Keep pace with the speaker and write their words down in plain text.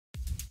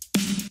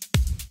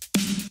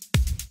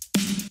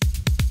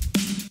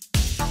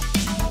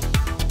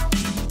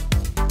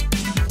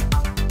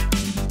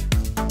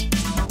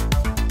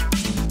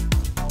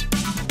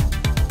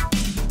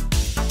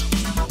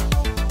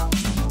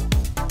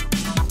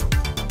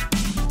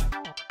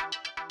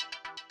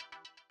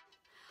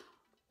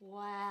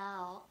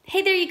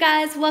Hey there you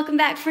guys, welcome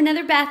back for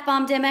another bath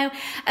bomb demo.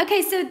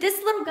 Okay, so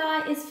this little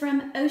guy is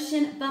from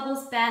Ocean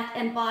Bubbles Bath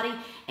and Body,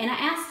 and I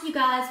asked you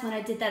guys when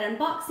I did that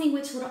unboxing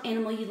which little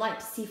animal you'd like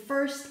to see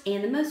first,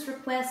 and the most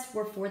requests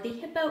were for the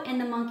hippo and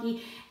the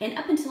monkey, and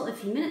up until a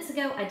few minutes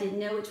ago I didn't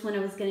know which one I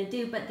was going to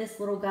do, but this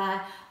little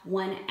guy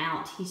won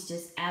out. He's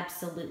just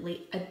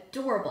absolutely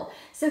adorable.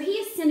 So he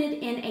is scented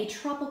in a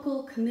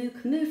tropical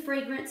camu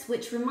fragrance,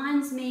 which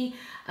reminds me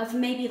of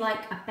maybe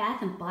like a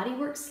Bath and Body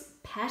Works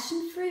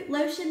passion fruit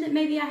lotion that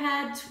maybe I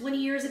had 20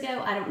 years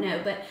ago. I don't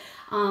know, but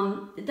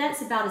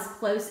that's about as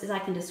close as I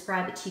can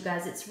describe it to you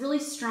guys. It's really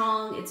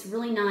strong, it's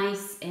really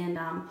nice, and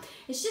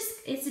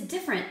it's a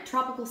different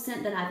tropical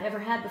scent than I've ever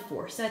had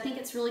before. So I think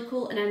it's really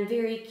cool, and I'm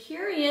very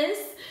curious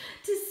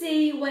to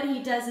see what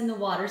he does in the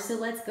water. So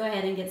let's go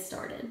ahead and get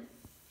started.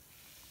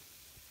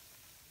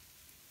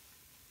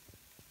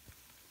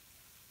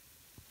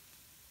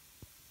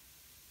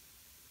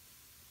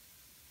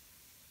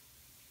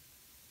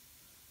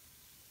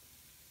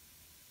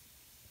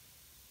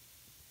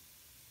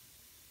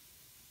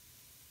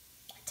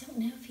 I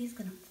don't know if he's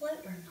going to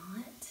float or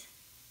not,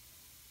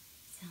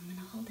 so I'm going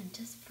to hold him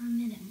just for a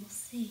minute and we'll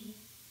see.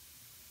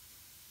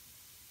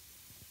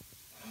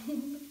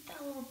 Look at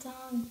that little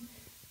tongue,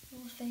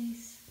 little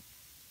face.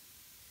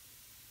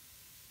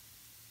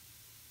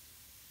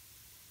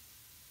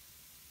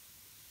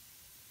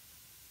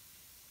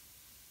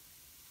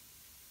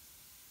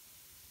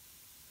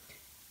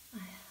 I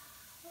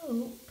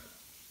hope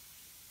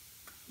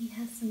he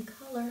has some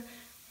color.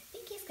 I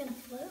think he's going to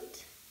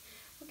float.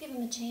 We'll give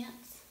him a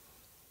chance.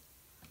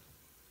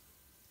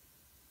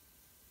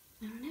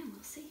 I don't know,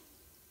 we'll see.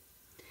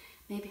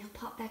 Maybe he'll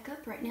pop back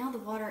up. Right now the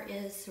water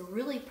is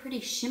really pretty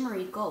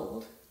shimmery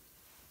gold.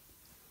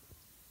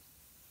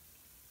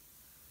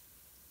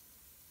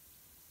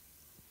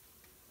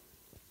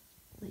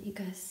 Let you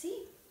guys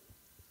see.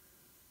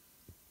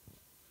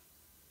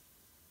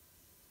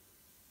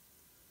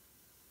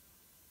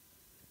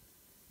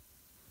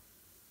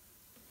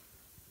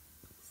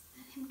 Is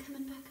that him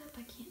coming back up?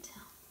 I can't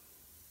tell.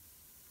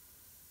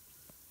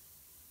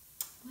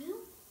 Well,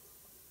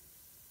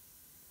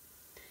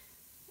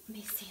 let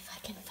me see if I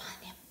can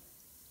find him.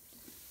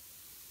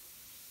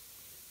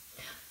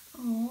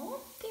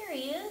 Oh, there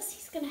he is.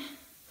 He's gonna...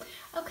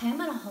 Okay, I'm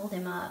gonna hold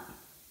him up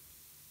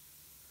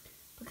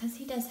because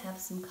he does have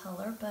some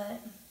color, but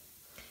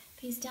if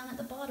he's down at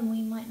the bottom,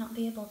 we might not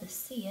be able to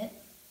see it.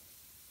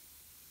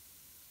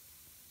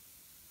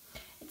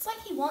 It's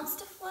like he wants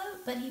to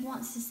float, but he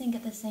wants to sink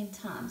at the same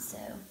time, so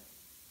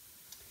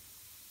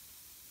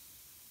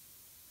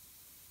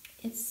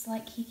it's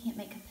like he can't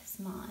make up his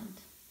mind.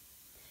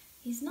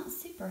 He's not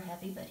super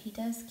heavy, but he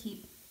does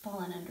keep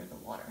falling under the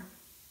water.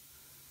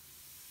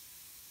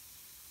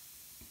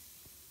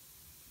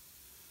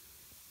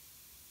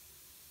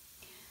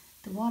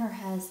 The water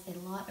has a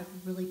lot of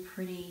really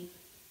pretty,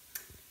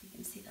 you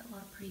can see that, a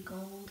lot of pretty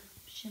gold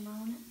shimmer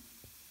on it.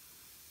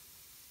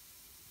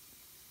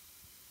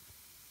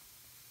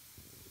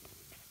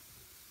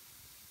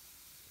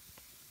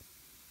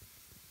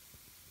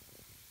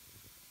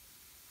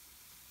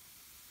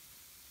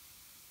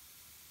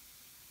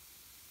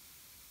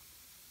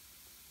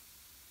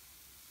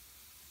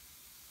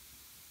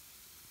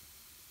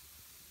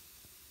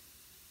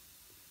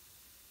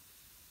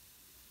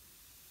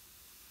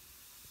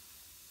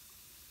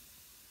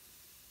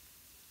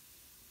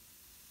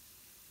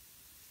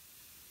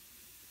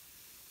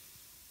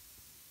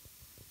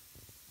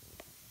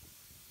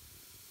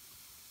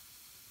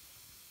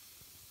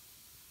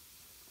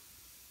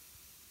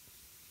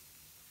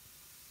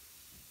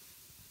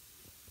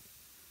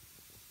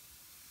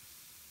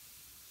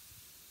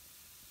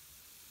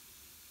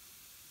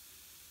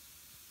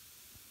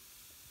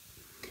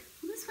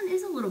 This one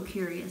is a little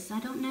curious. I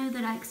don't know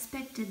that I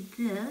expected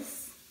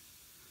this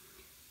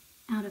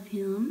out of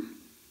him.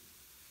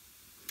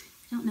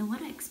 I don't know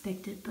what I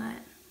expected, but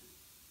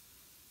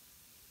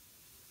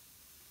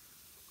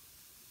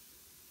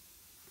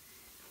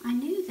I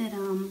knew that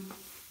you're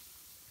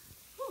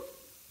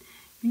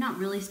not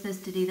really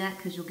supposed to do that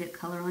because you'll get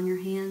color on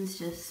your hands,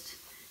 just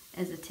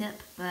as a tip,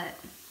 but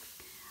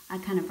I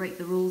kind of break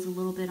the rules a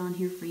little bit on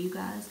here for you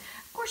guys.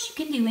 Of course, you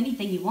can do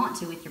anything you want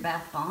to with your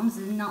bath bombs.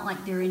 It's not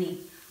like there are any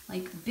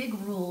like big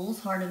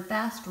rules, hard and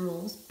fast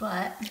rules,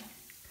 but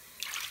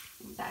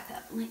I'll back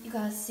up and let you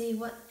guys see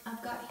what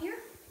I've got here.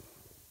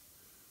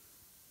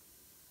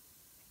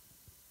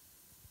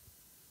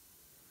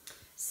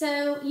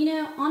 So, you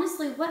know,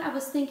 honestly, what I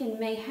was thinking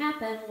may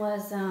happen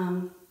was,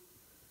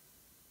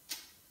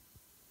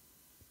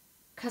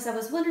 because I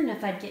was wondering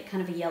if I'd get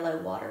kind of a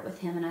yellow water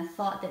with him, and I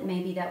thought that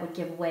maybe that would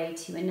give way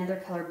to another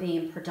color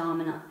being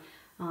predominant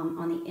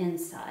on the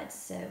inside.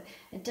 So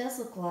it does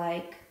look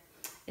like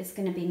it's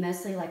going to be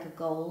mostly like a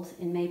gold,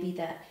 and maybe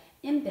that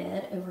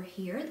embed over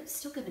here that's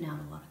still giving out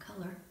a lot of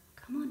color.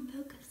 Come on,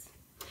 focus.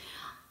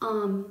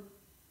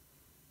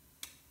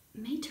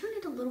 May turn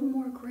it a little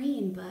more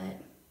green,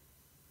 but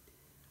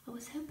I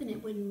was hoping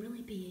it wouldn't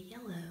really be a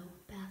yellow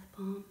bath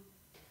bomb.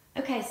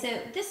 Okay, so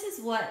this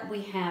is what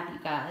we have, you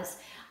guys.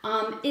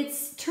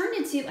 It's turned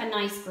into a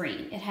nice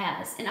green. It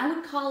has, and I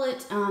would call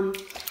it. I'm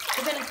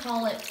gonna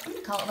call it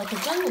like a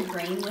jungle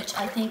green, which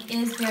I think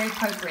is very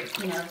appropriate.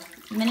 You know,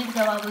 a minute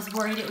ago I was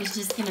worried it was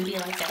just gonna be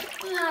like that.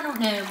 I don't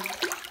know,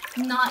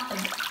 not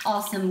an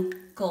awesome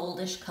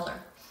goldish color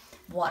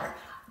water,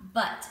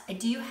 but I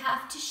do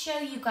have to show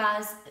you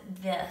guys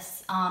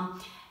this.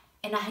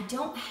 And I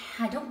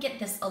don't get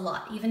this a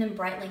lot, even in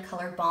brightly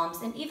colored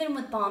bombs, and even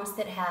with bombs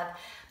that have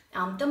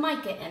the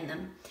mica in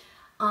them.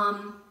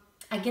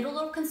 I get a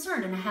little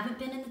concerned, and I haven't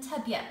been in the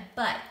tub yet,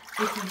 but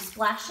if you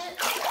splash it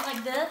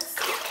like this,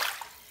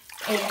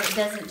 and it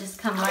doesn't just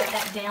come right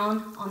back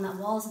down on the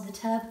walls of the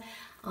tub,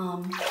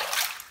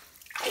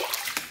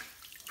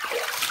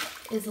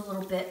 is a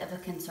little bit of a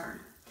concern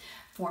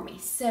for me.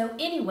 So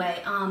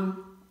anyway,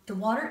 the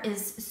water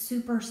is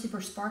super, super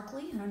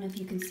sparkly. I don't know if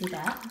you can see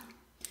that.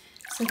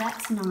 So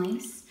that's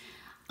nice.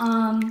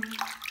 And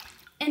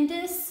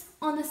this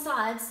on the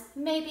sides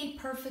may be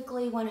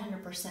perfectly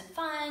 100%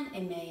 fine.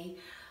 It may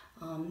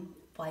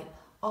wipe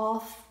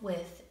off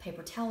with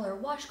paper towel or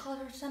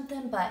washcloth or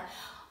something, but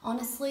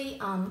honestly,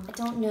 I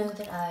don't know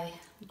that I'm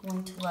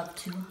going to love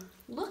to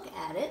look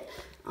at it.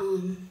 I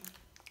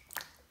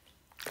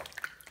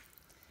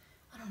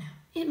don't know.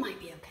 It might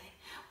be okay.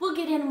 We'll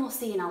get in and we'll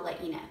see, and I'll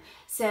let you know.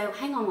 So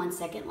hang on one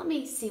second. Let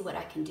me see what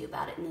I can do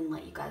about it and then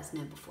let you guys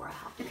know before I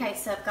hop in. Okay,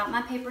 so I've got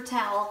my paper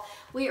towel.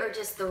 We are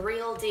just the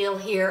real deal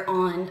here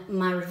on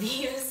my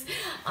reviews.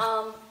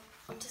 I'm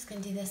just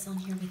going to do this on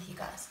here with you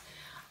guys.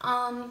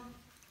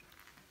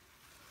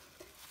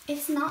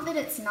 It's not that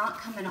it's not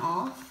coming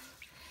off.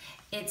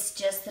 It's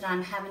just that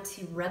I'm having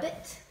to rub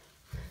it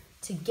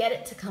to get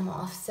it to come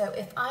off. So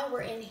if I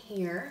were in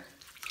here,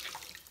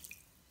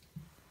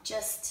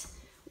 just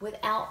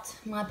without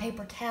my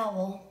paper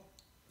towel,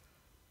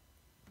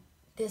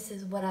 this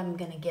is what I'm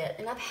gonna get.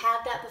 And I've had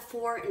that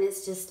before, and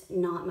it's just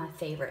not my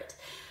favorite.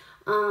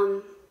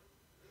 So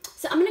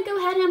I'm gonna go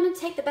ahead and I'm gonna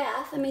take the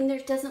bath. I mean, there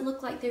doesn't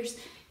look like there's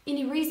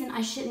any reason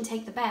I shouldn't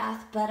take the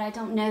bath, but I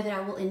don't know that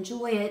I will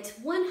enjoy it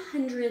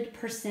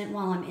 100%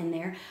 while I'm in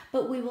there,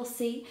 but we will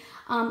see.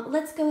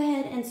 Let's go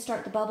ahead and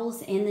start the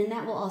bubbles, and then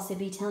that will also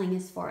be telling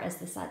as far as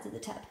the sides of the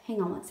tub. Hang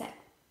on one sec.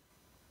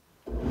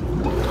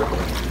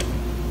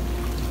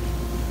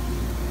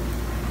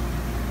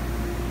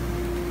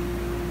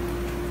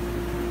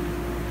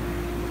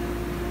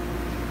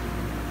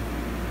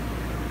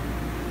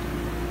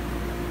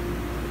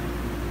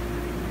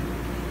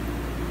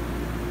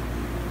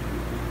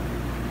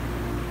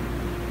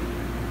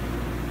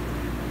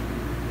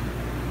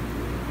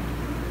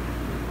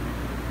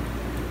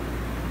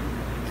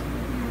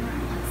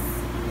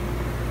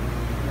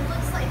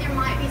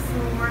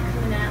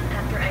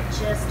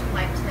 Just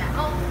wiped that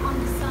off on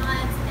the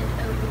sides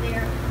and over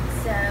there.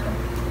 So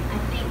I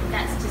think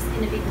that's just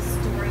going to be the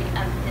story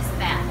of this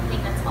bath. I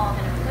think that's all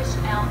going to push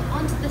out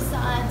onto the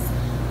sides,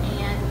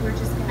 and we're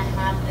just going to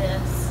have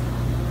this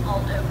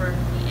all over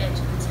the edge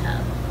of the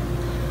tub.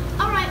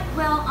 Alright,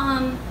 well,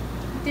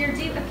 there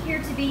do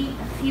appear to be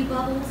a few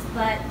bubbles,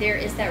 but there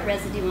is that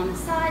residue on the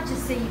side,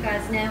 just so you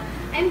guys know.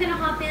 I'm going to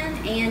hop in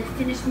and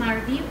finish my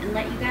review and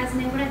let you guys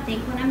know what I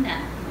think when I'm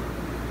done.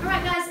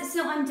 Alright guys,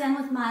 so I'm done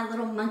with my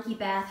little monkey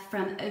bath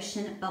from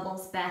Ocean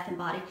Bubbles Bath &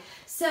 Body.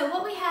 So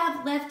what we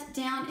have left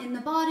down in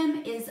the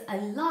bottom is a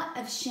lot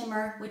of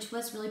shimmer, which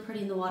was really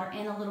pretty in the water,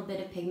 and a little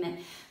bit of pigment.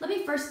 Let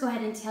me first go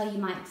ahead and tell you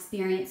my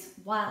experience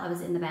while I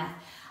was in the bath.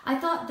 I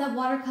thought the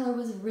watercolor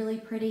was really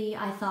pretty.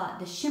 I thought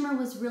the shimmer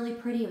was really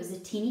pretty. It was a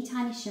teeny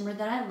tiny shimmer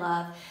that I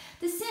love.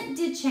 The scent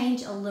did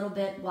change a little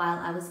bit while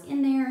I was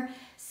in there.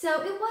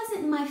 So it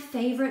wasn't my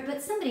favorite,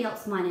 but somebody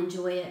else might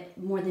enjoy it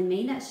more than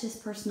me. That's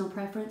just personal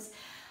preference.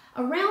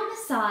 Around the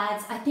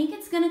sides, I think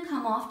it's going to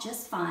come off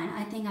just fine.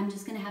 I think I'm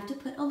just going to have to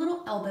put a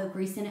little elbow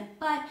grease in it,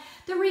 but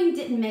the ring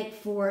didn't make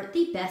for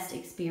the best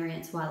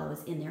experience while I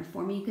was in there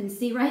for me. You can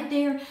see right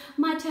there,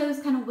 my toes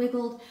kind of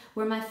wiggled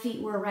where my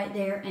feet were right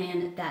there,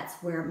 and that's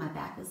where my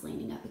back was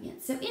leaning up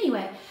against. So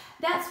anyway,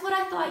 that's what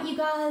I thought, you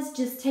guys.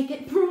 Just take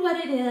it for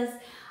what it is.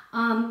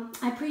 I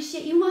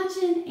appreciate you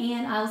watching,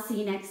 and I'll see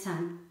you next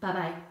time.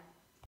 Bye-bye.